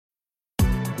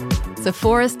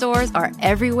Sephora stores are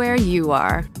everywhere you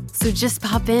are. So just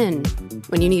pop in.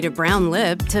 When you need a brown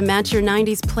lip to match your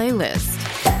 90s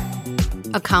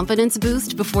playlist. A confidence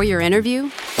boost before your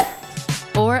interview?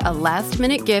 Or a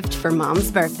last-minute gift for mom's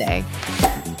birthday.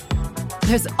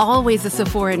 There's always a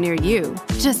Sephora near you.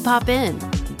 Just pop in.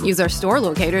 Use our store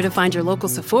locator to find your local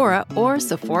Sephora or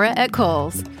Sephora at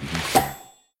Kohl's.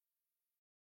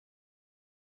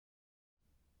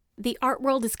 The art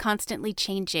world is constantly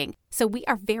changing, so we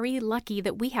are very lucky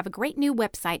that we have a great new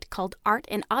website called Art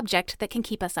and Object that can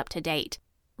keep us up to date.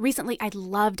 Recently, I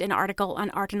loved an article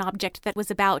on Art and Object that was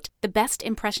about the best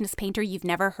Impressionist painter you've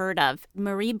never heard of,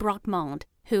 Marie Brocmond,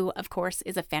 who, of course,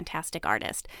 is a fantastic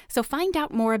artist. So find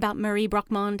out more about Marie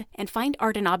Brocmond and find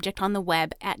Art and Object on the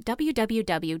web at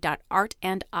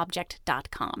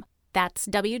www.artandobject.com. That's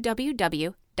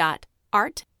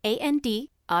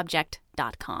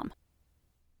www.artandobject.com.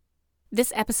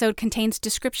 This episode contains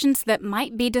descriptions that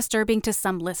might be disturbing to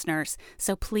some listeners,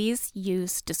 so please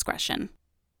use discretion.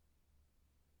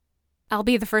 I'll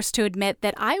be the first to admit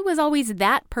that I was always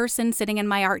that person sitting in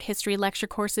my art history lecture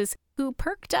courses who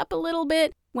perked up a little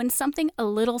bit when something a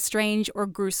little strange or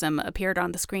gruesome appeared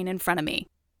on the screen in front of me.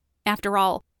 After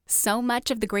all, so much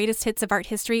of the greatest hits of art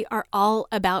history are all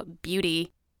about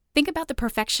beauty. Think about the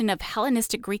perfection of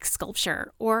Hellenistic Greek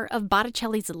sculpture, or of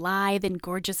Botticelli's lithe and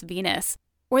gorgeous Venus,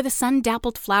 or the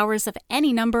sun-dappled flowers of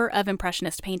any number of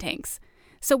Impressionist paintings.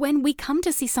 So when we come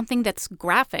to see something that's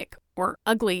graphic, or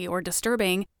ugly, or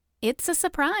disturbing, it's a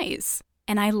surprise.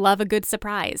 And I love a good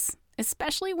surprise,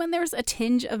 especially when there's a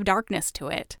tinge of darkness to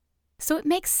it. So it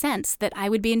makes sense that I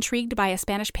would be intrigued by a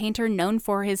Spanish painter known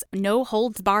for his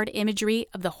no-holds-barred imagery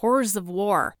of the horrors of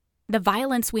war, the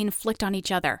violence we inflict on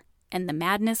each other, and the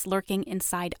madness lurking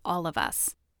inside all of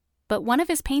us. But one of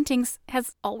his paintings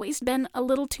has always been a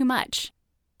little too much,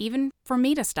 even for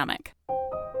me to stomach.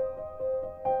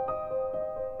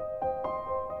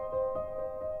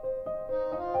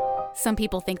 Some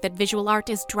people think that visual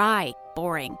art is dry,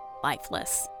 boring,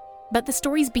 lifeless. But the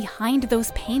stories behind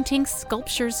those paintings,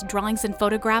 sculptures, drawings, and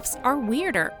photographs are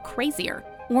weirder, crazier,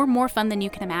 or more fun than you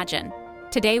can imagine.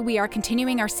 Today, we are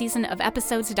continuing our season of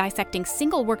episodes dissecting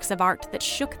single works of art that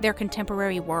shook their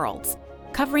contemporary worlds,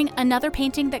 covering another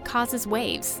painting that causes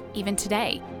waves, even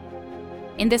today.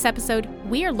 In this episode,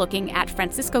 we are looking at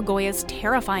Francisco Goya's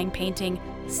terrifying painting,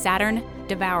 Saturn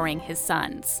Devouring His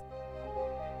Sons.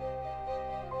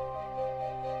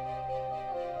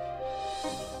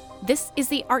 This is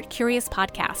the Art Curious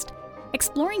podcast,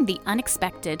 exploring the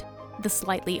unexpected, the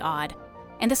slightly odd,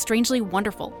 and the strangely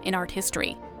wonderful in art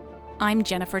history. I'm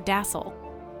Jennifer Dassel.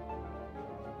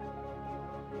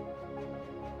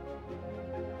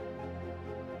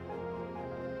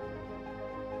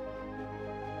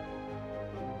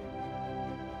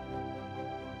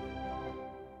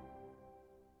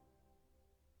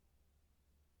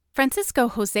 Francisco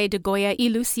José de Goya y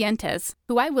Lucientes,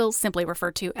 who I will simply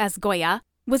refer to as Goya,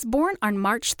 was born on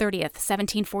March 30th,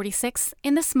 1746,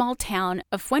 in the small town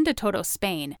of Fuendetodo,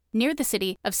 Spain, near the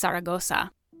city of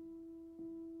Saragossa.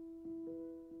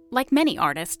 Like many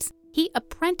artists, he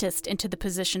apprenticed into the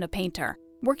position of painter,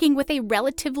 working with a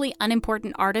relatively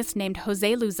unimportant artist named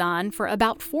José Luzán for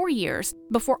about 4 years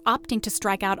before opting to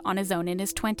strike out on his own in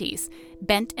his 20s,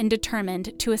 bent and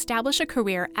determined to establish a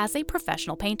career as a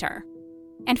professional painter.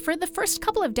 And for the first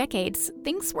couple of decades,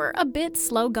 things were a bit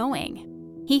slow going.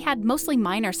 He had mostly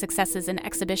minor successes in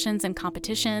exhibitions and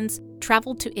competitions,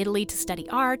 traveled to Italy to study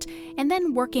art, and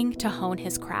then working to hone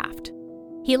his craft.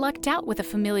 He lucked out with a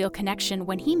familial connection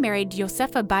when he married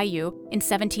Josefa Bayu in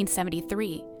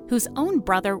 1773, whose own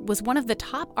brother was one of the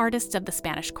top artists of the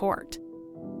Spanish court.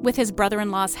 With his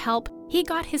brother-in-law's help, he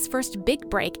got his first big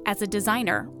break as a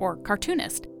designer, or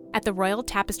cartoonist, at the Royal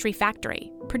Tapestry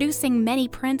Factory, producing many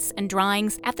prints and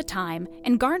drawings at the time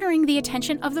and garnering the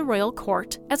attention of the royal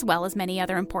court as well as many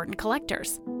other important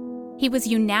collectors. He was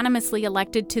unanimously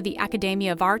elected to the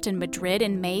Academia of Art in Madrid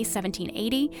in May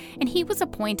 1780, and he was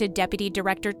appointed deputy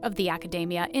director of the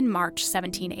Academia in March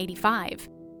 1785.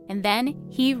 And then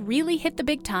he really hit the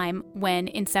big time when,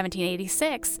 in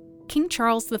 1786, King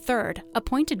Charles III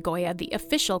appointed Goya the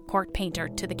official court painter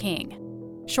to the king.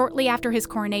 Shortly after his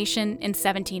coronation in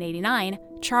 1789,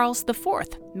 Charles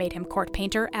IV made him court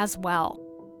painter as well.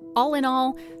 All in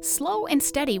all, slow and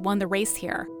steady won the race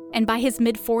here, and by his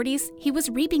mid-40s, he was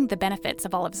reaping the benefits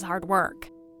of all of his hard work.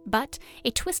 But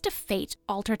a twist of fate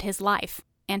altered his life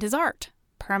and his art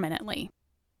permanently.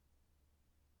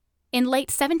 In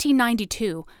late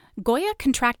 1792, Goya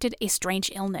contracted a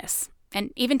strange illness,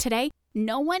 and even today,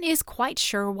 no one is quite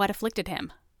sure what afflicted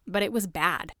him. But it was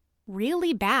bad,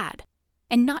 really bad.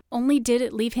 And not only did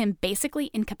it leave him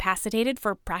basically incapacitated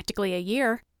for practically a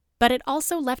year, but it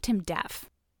also left him deaf.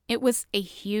 It was a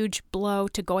huge blow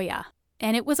to Goya,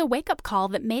 and it was a wake-up call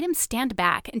that made him stand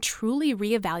back and truly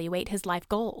reevaluate his life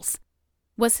goals.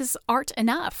 Was his art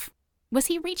enough? Was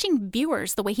he reaching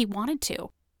viewers the way he wanted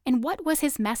to? And what was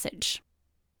his message?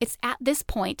 It's at this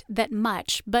point that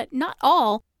much, but not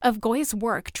all, of Goya's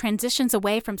work transitions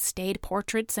away from staid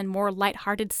portraits and more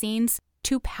light-hearted scenes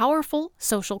to powerful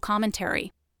social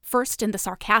commentary. First in the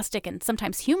sarcastic and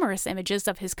sometimes humorous images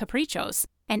of his caprichos,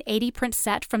 an 80-print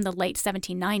set from the late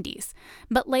 1790s,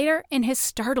 but later in his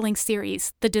startling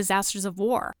series, The Disasters of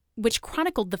War, which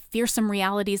chronicled the fearsome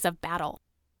realities of battle.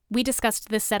 We discussed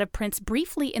this set of prints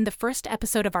briefly in the first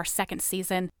episode of our second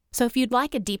season, so if you'd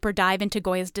like a deeper dive into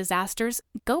Goya's disasters,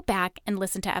 go back and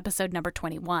listen to episode number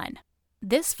 21.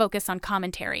 This focus on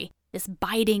commentary, this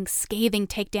biting, scathing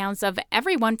takedowns of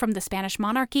everyone from the Spanish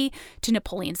monarchy to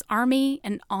Napoleon's army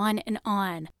and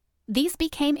on. These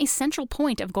became a central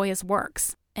point of Goya's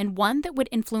works, and one that would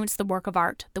influence the work of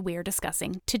art that we are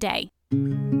discussing today.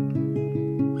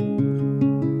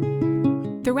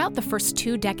 Throughout the first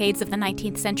 2 decades of the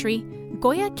 19th century,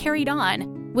 Goya carried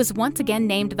on, was once again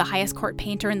named the highest court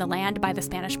painter in the land by the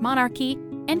Spanish monarchy,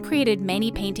 and created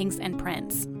many paintings and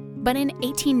prints. But in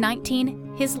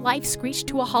 1819, his life screeched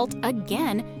to a halt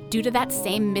again due to that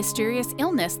same mysterious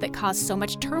illness that caused so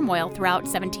much turmoil throughout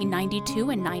 1792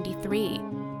 and 93.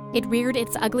 It reared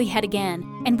its ugly head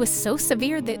again, and was so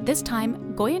severe that this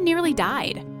time, Goya nearly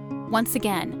died. Once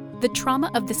again, the trauma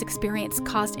of this experience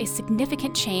caused a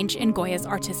significant change in Goya's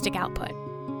artistic output.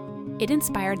 It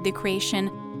inspired the creation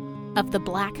of the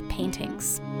Black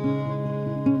Paintings.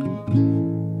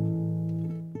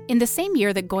 In the same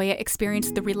year that Goya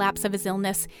experienced the relapse of his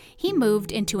illness, he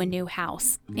moved into a new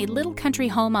house, a little country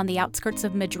home on the outskirts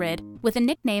of Madrid with a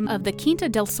nickname of the Quinta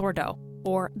del Sordo,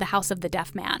 or the House of the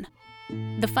Deaf Man.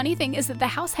 The funny thing is that the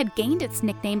house had gained its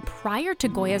nickname prior to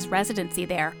Goya's residency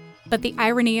there, but the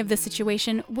irony of the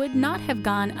situation would not have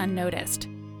gone unnoticed.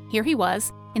 Here he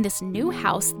was, in this new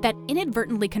house that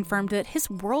inadvertently confirmed that his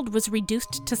world was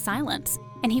reduced to silence,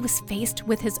 and he was faced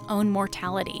with his own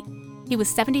mortality. He was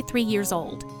 73 years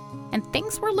old, and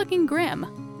things were looking grim.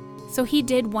 So he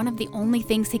did one of the only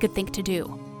things he could think to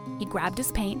do. He grabbed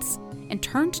his paints and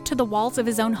turned to the walls of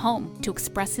his own home to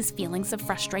express his feelings of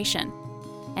frustration.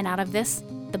 And out of this,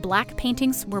 the Black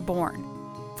Paintings were born.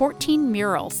 14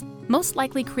 murals, most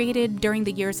likely created during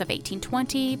the years of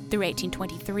 1820 through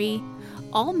 1823,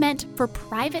 all meant for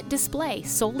private display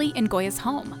solely in Goya's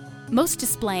home, most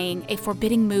displaying a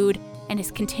forbidding mood and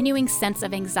his continuing sense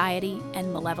of anxiety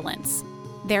and malevolence.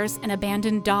 There's an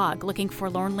abandoned dog looking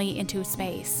forlornly into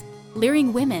space,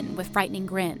 leering women with frightening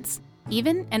grins,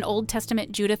 even an Old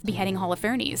Testament Judith beheading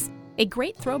Holofernes, a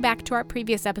great throwback to our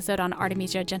previous episode on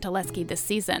Artemisia Gentileschi this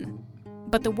season.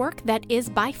 But the work that is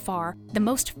by far the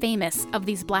most famous of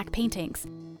these Black Paintings,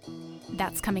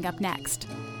 that's coming up next,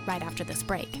 right after this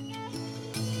break.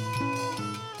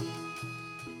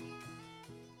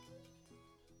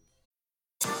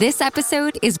 This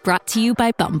episode is brought to you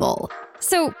by Bumble.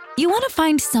 So, you want to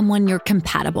find someone you're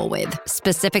compatible with,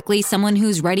 specifically someone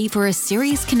who's ready for a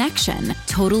serious connection,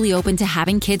 totally open to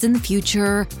having kids in the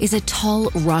future, is a tall,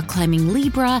 rock-climbing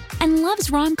Libra, and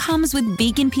loves rom-coms with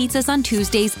vegan pizzas on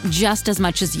Tuesdays just as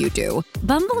much as you do.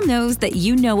 Bumble knows that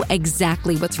you know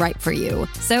exactly what's right for you.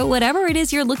 So whatever it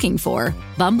is you're looking for,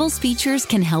 Bumble's features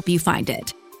can help you find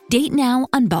it. Date now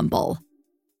on Bumble.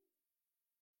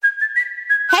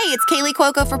 Hey, it's Kaylee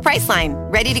Cuoco for Priceline.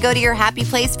 Ready to go to your happy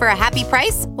place for a happy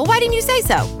price? Well, why didn't you say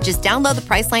so? Just download the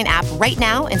Priceline app right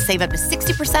now and save up to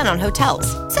 60% on hotels.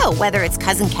 So whether it's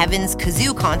Cousin Kevin's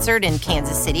Kazoo Concert in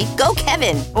Kansas City, go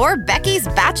Kevin, or Becky's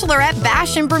Bachelorette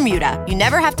Bash in Bermuda, you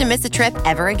never have to miss a trip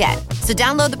ever again. So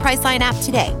download the Priceline app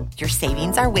today. Your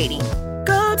savings are waiting.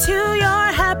 Go to your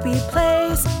happy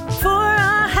place for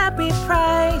a happy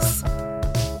price.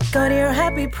 Go to your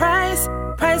happy price,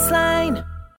 Priceline.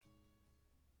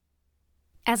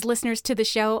 As listeners to the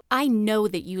show, I know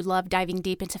that you love diving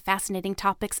deep into fascinating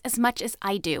topics as much as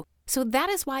I do. So that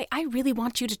is why I really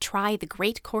want you to try the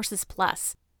Great Courses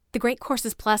Plus. The Great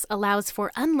Courses Plus allows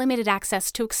for unlimited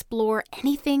access to explore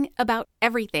anything about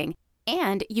everything,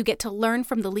 and you get to learn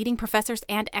from the leading professors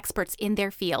and experts in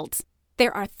their fields.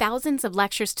 There are thousands of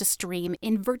lectures to stream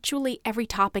in virtually every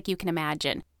topic you can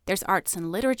imagine. There's arts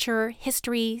and literature,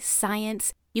 history,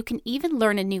 science. You can even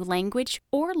learn a new language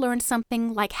or learn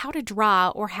something like how to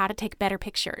draw or how to take better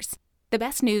pictures. The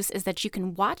best news is that you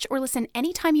can watch or listen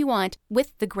anytime you want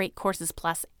with the Great Courses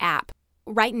Plus app.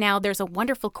 Right now, there's a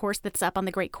wonderful course that's up on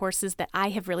the Great Courses that I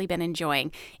have really been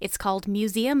enjoying. It's called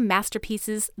Museum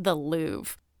Masterpieces, the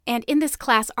Louvre. And in this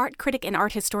class, art critic and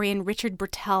art historian Richard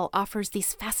Bertel offers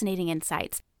these fascinating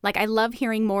insights. Like, I love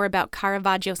hearing more about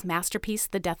Caravaggio's masterpiece,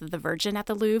 The Death of the Virgin at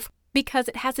the Louvre, because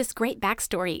it has this great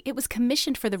backstory. It was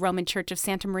commissioned for the Roman Church of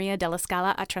Santa Maria della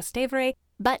Scala a Trastevere,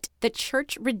 but the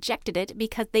church rejected it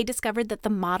because they discovered that the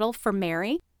model for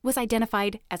Mary was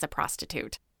identified as a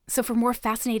prostitute. So for more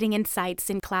fascinating insights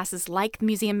in classes like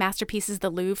Museum Masterpieces, the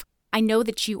Louvre, I know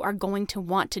that you are going to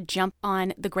want to jump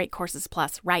on the Great Courses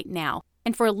Plus right now.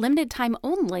 And for a limited time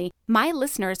only, my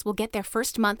listeners will get their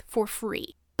first month for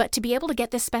free. But to be able to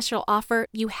get this special offer,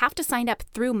 you have to sign up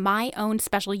through my own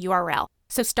special URL.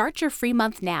 So start your free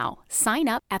month now. Sign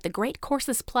up at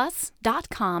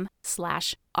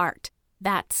thegreatcoursesplus.com/art.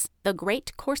 That's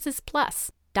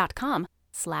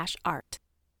thegreatcoursesplus.com/art.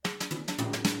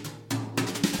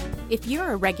 If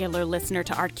you're a regular listener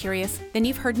to Art Curious, then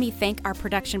you've heard me thank our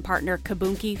production partner,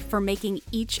 Kabunki, for making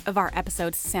each of our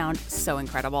episodes sound so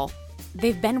incredible.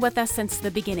 They've been with us since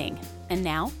the beginning, and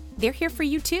now they're here for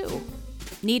you too.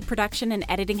 Need production and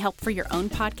editing help for your own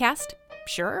podcast?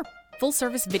 Sure.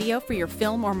 Full-service video for your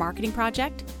film or marketing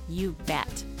project? You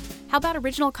bet. How about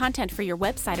original content for your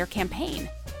website or campaign?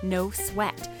 No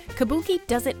sweat. Kabunki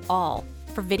does it all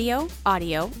for video,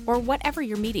 audio, or whatever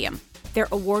your medium. Their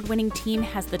award-winning team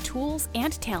has the tools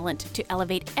and talent to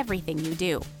elevate everything you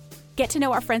do. Get to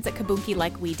know our friends at Kabunki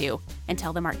like we do, and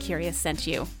tell them Art Curious sent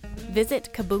you. Visit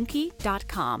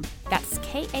kabunki.com. That's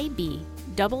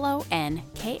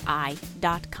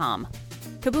KABOONKI.com.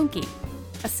 Kabunki.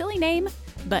 A silly name,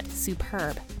 but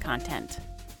superb content.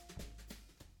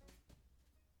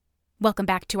 Welcome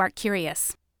back to Art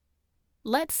Curious.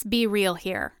 Let's be real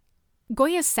here.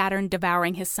 Goya's Saturn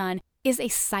devouring his sun is a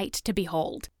sight to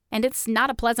behold, and it's not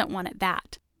a pleasant one at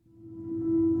that.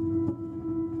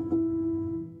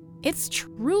 It's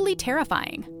truly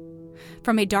terrifying.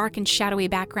 From a dark and shadowy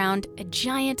background, a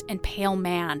giant and pale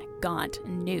man, gaunt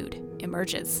and nude,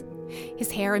 emerges.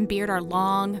 His hair and beard are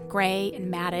long, gray, and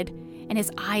matted, and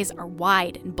his eyes are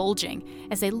wide and bulging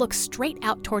as they look straight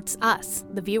out towards us,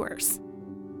 the viewers.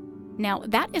 Now,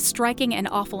 that is striking and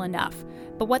awful enough,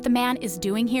 but what the man is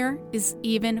doing here is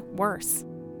even worse.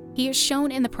 He is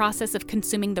shown in the process of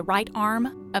consuming the right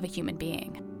arm of a human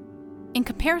being. In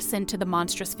comparison to the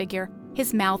monstrous figure,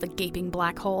 his mouth a gaping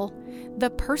black hole, the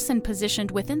person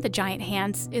positioned within the giant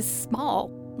hands is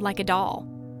small, like a doll.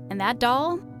 And that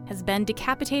doll has been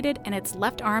decapitated and its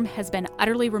left arm has been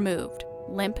utterly removed,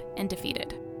 limp and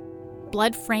defeated.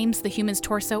 Blood frames the human's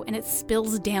torso and it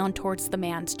spills down towards the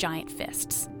man's giant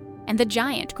fists. And the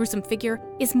giant, gruesome figure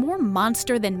is more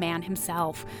monster than man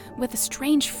himself, with a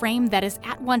strange frame that is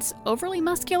at once overly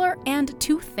muscular and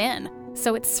too thin,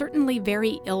 so it's certainly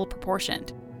very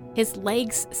ill-proportioned. His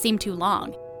legs seem too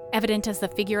long, evident as the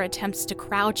figure attempts to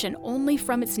crouch and only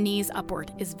from its knees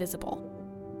upward is visible.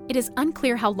 It is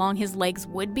unclear how long his legs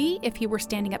would be if he were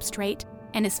standing up straight,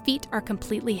 and his feet are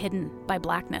completely hidden by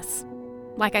blackness.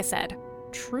 Like I said,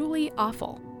 truly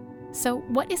awful. So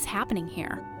what is happening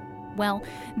here? Well,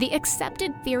 the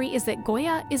accepted theory is that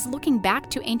Goya is looking back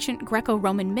to ancient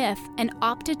Greco-Roman myth and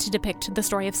opted to depict the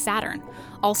story of Saturn,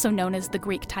 also known as the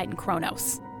Greek titan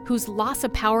Kronos, whose loss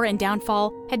of power and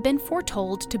downfall had been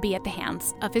foretold to be at the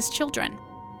hands of his children.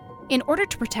 In order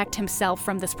to protect himself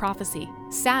from this prophecy,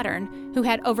 Saturn, who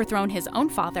had overthrown his own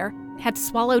father, had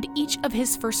swallowed each of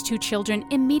his first two children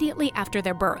immediately after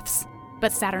their births.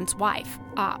 But Saturn's wife,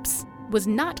 Ops, was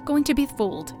not going to be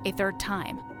fooled a third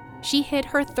time. She hid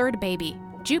her third baby,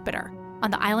 Jupiter, on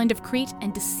the island of Crete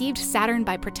and deceived Saturn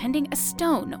by pretending a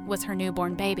stone was her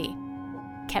newborn baby.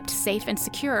 Kept safe and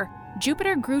secure,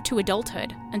 Jupiter grew to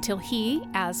adulthood until he,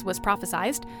 as was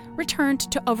prophesied, returned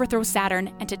to overthrow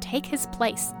Saturn and to take his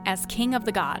place as king of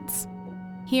the gods.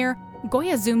 Here,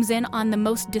 Goya zooms in on the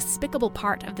most despicable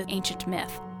part of the ancient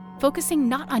myth, focusing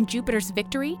not on Jupiter's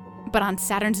victory, but on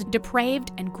Saturn's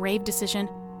depraved and grave decision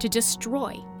to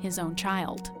destroy his own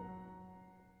child.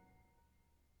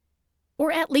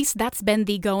 Or at least that's been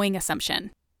the going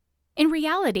assumption. In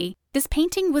reality, this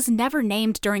painting was never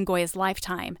named during Goya's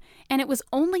lifetime, and it was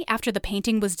only after the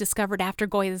painting was discovered after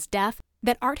Goya's death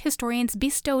that art historians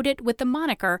bestowed it with the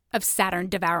moniker of Saturn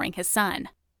devouring his sun.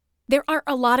 There are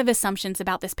a lot of assumptions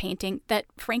about this painting that,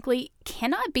 frankly,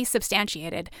 cannot be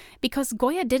substantiated because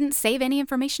Goya didn't save any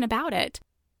information about it.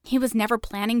 He was never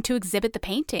planning to exhibit the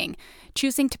painting,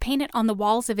 choosing to paint it on the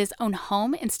walls of his own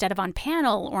home instead of on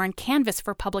panel or on canvas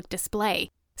for public display.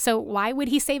 So why would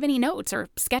he save any notes or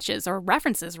sketches or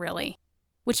references, really?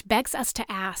 Which begs us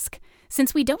to ask,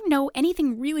 since we don't know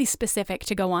anything really specific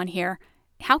to go on here,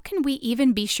 how can we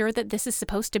even be sure that this is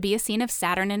supposed to be a scene of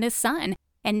Saturn and his sun,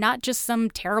 and not just some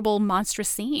terrible, monstrous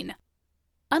scene?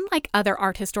 Unlike other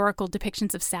art historical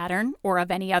depictions of Saturn, or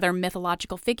of any other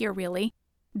mythological figure really,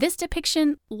 This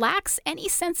depiction lacks any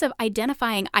sense of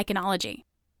identifying iconology.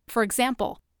 For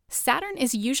example, Saturn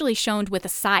is usually shown with a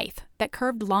scythe, that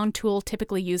curved long tool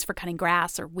typically used for cutting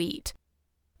grass or wheat.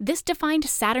 This defined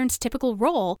Saturn's typical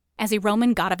role as a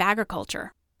Roman god of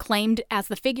agriculture, claimed as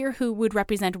the figure who would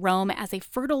represent Rome as a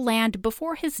fertile land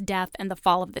before his death and the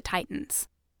fall of the Titans.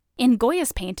 In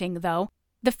Goya's painting, though,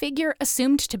 the figure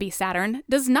assumed to be Saturn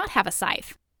does not have a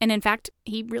scythe, and in fact,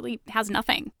 he really has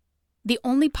nothing. The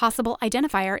only possible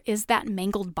identifier is that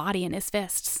mangled body in his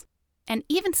fists. And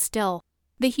even still,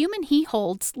 the human he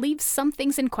holds leaves some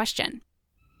things in question.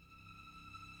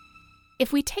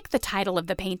 If we take the title of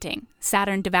the painting,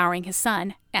 Saturn Devouring His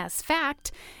Son, as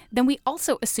fact, then we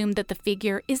also assume that the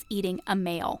figure is eating a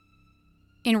male.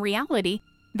 In reality,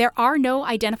 there are no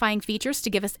identifying features to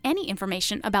give us any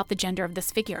information about the gender of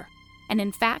this figure. And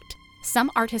in fact,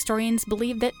 some art historians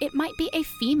believe that it might be a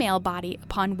female body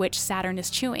upon which Saturn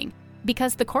is chewing,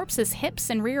 because the corpse's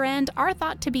hips and rear end are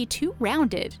thought to be too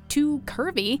rounded, too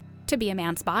curvy, to be a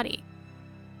man's body.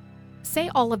 Say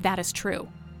all of that is true.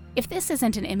 If this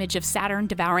isn't an image of Saturn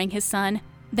devouring his son,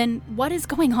 then what is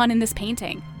going on in this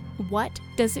painting? What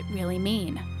does it really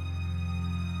mean?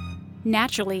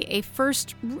 Naturally, a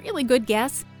first really good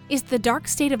guess is the dark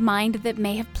state of mind that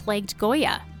may have plagued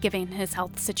Goya, given his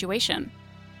health situation.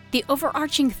 The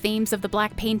overarching themes of the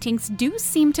black paintings do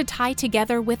seem to tie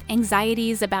together with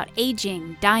anxieties about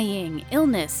aging, dying,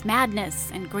 illness,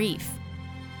 madness, and grief.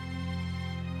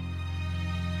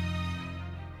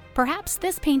 Perhaps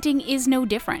this painting is no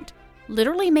different,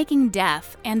 literally making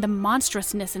death and the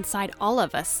monstrousness inside all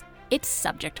of us its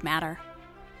subject matter.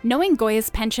 Knowing Goya's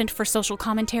penchant for social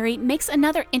commentary makes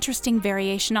another interesting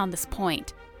variation on this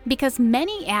point, because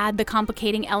many add the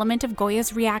complicating element of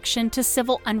Goya's reaction to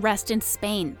civil unrest in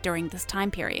Spain during this time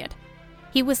period.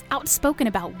 He was outspoken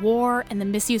about war and the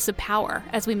misuse of power,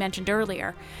 as we mentioned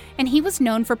earlier, and he was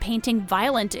known for painting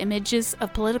violent images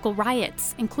of political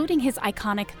riots, including his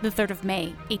iconic The 3rd of May,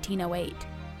 1808.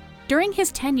 During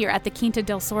his tenure at the Quinta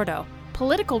del Sordo,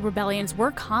 political rebellions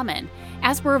were common,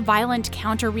 as were violent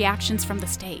counter-reactions from the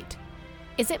state.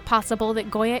 Is it possible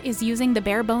that Goya is using the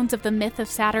bare bones of the myth of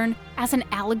Saturn as an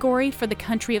allegory for the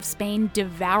country of Spain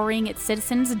devouring its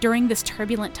citizens during this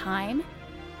turbulent time?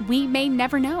 We may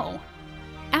never know.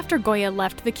 After Goya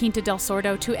left the Quinta del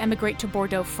Sordo to emigrate to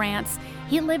Bordeaux, France,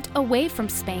 he lived away from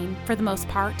Spain for the most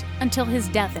part until his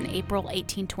death in April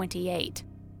 1828.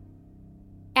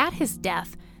 At his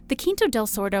death, the Quinta del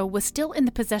Sordo was still in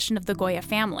the possession of the Goya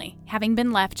family, having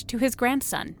been left to his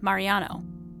grandson, Mariano.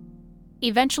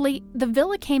 Eventually, the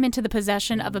villa came into the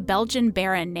possession of a Belgian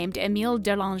baron named Émile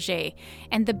Derlanger,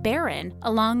 and the baron,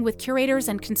 along with curators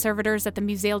and conservators at the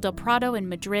Museo del Prado in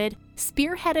Madrid,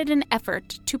 spearheaded an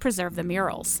effort to preserve the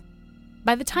murals.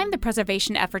 By the time the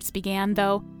preservation efforts began,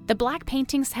 though, the black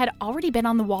paintings had already been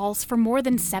on the walls for more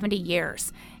than 70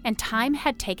 years, and time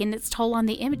had taken its toll on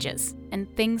the images,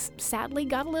 and things sadly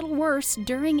got a little worse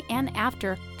during and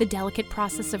after the delicate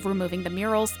process of removing the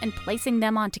murals and placing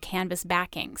them onto canvas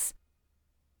backings.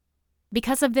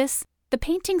 Because of this, the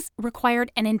paintings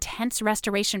required an intense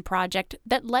restoration project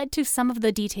that led to some of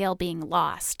the detail being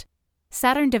lost.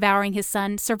 Saturn Devouring His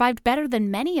Son survived better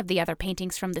than many of the other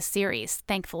paintings from this series,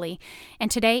 thankfully, and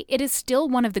today it is still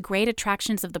one of the great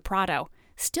attractions of the Prado,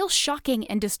 still shocking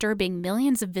and disturbing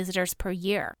millions of visitors per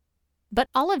year. But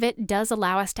all of it does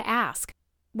allow us to ask,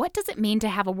 what does it mean to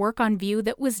have a work on view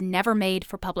that was never made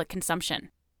for public consumption?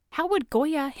 How would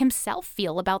Goya himself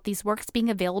feel about these works being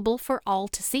available for all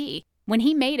to see, when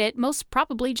he made it most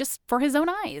probably just for his own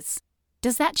eyes?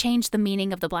 Does that change the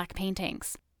meaning of the black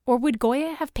paintings? Or would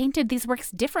Goya have painted these works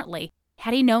differently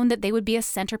had he known that they would be a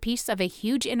centerpiece of a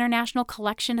huge international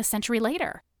collection a century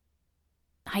later?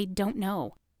 I don't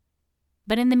know.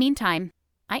 But in the meantime,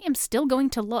 I am still going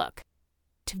to look,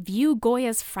 to view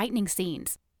Goya's frightening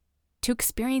scenes, to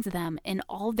experience them in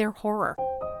all their horror.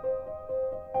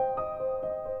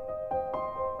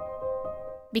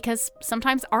 Because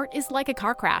sometimes art is like a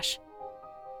car crash.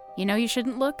 You know you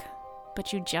shouldn't look,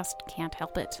 but you just can't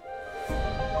help it.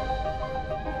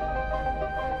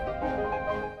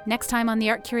 Next time on the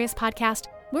Art Curious podcast,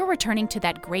 we're returning to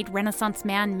that great Renaissance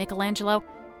man Michelangelo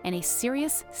and a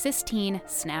serious Sistine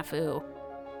snafu.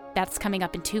 That's coming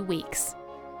up in 2 weeks.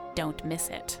 Don't miss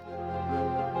it.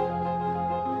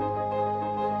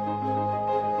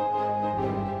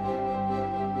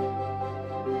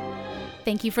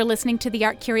 Thank you for listening to the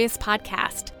Art Curious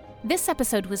podcast. This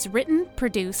episode was written,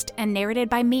 produced, and narrated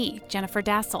by me, Jennifer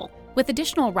Dassel, with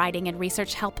additional writing and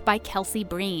research help by Kelsey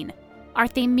Breen. Our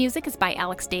theme music is by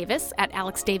Alex Davis at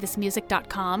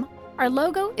alexdavismusic.com. Our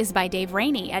logo is by Dave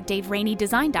Rainey at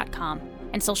daveраineydesign.com.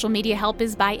 And social media help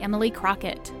is by Emily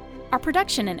Crockett. Our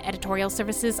production and editorial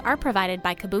services are provided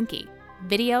by Kabunki,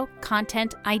 video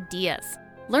content ideas.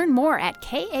 Learn more at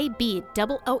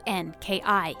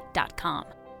kabononki.com.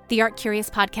 The Art Curious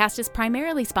podcast is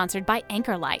primarily sponsored by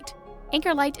Anchorlight.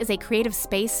 Anchorlight is a creative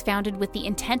space founded with the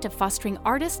intent of fostering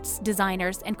artists,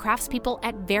 designers, and craftspeople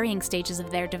at varying stages of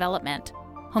their development.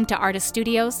 Home to artist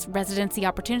studios, residency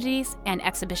opportunities, and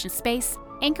exhibition space,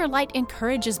 Anchorlight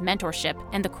encourages mentorship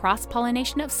and the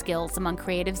cross-pollination of skills among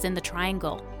creatives in the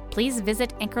Triangle. Please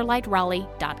visit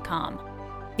anchorlightraleigh.com.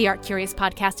 The Art Curious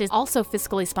podcast is also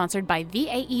fiscally sponsored by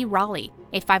VAE Raleigh,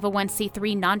 a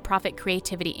 501c3 nonprofit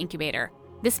creativity incubator.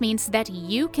 This means that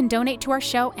you can donate to our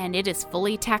show and it is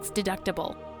fully tax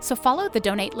deductible. So follow the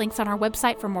donate links on our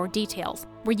website for more details,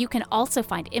 where you can also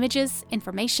find images,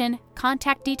 information,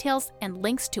 contact details, and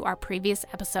links to our previous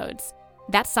episodes.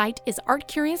 That site is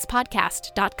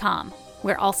artcuriouspodcast.com.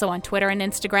 We're also on Twitter and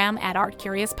Instagram at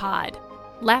artcuriouspod.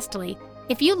 Lastly,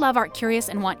 if you love Art Curious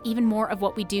and want even more of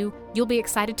what we do, you'll be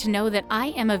excited to know that I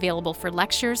am available for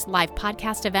lectures, live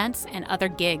podcast events, and other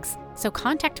gigs. So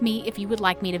contact me if you would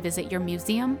like me to visit your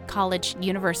museum, college,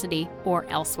 university, or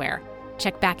elsewhere.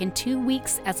 Check back in 2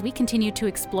 weeks as we continue to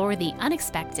explore the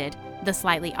unexpected, the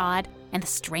slightly odd, and the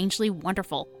strangely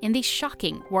wonderful in these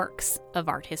shocking works of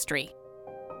art history.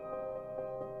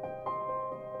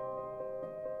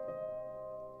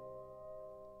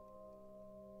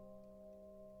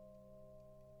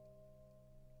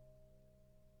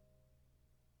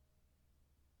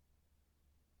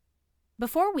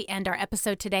 Before we end our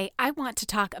episode today, I want to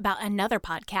talk about another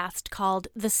podcast called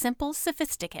The Simple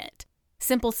Sophisticate.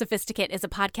 Simple Sophisticate is a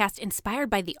podcast inspired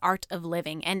by the art of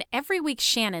living, and every week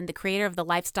Shannon, the creator of the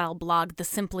lifestyle blog The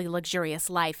Simply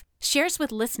Luxurious Life, shares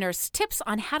with listeners tips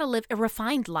on how to live a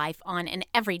refined life on an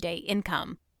everyday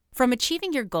income. From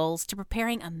achieving your goals to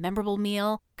preparing a memorable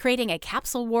meal, creating a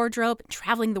capsule wardrobe,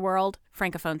 traveling the world,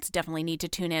 Francophones definitely need to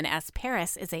tune in as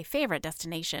Paris is a favorite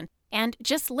destination, and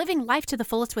just living life to the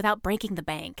fullest without breaking the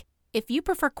bank. If you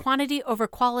prefer quantity over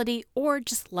quality or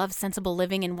just love sensible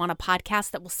living and want a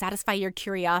podcast that will satisfy your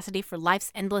curiosity for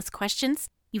life's endless questions,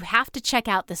 you have to check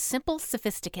out The Simple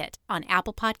Sophisticate on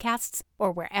Apple Podcasts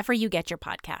or wherever you get your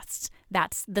podcasts.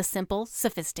 That's The Simple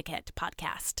Sophisticate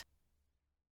podcast.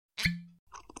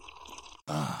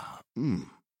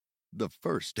 The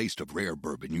first taste of rare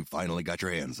bourbon you finally got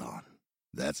your hands on.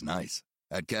 That's nice.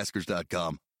 At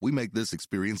Caskers.com, we make this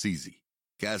experience easy.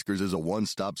 Caskers is a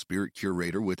one-stop spirit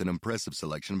curator with an impressive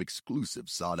selection of exclusive,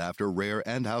 sought-after, rare,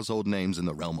 and household names in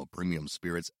the realm of premium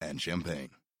spirits and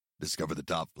champagne. Discover the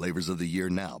top flavors of the year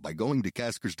now by going to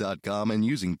Caskers.com and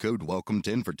using code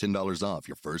WELCOME10 for $10 off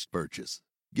your first purchase.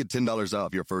 Get $10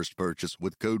 off your first purchase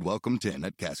with code WELCOME10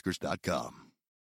 at Caskers.com.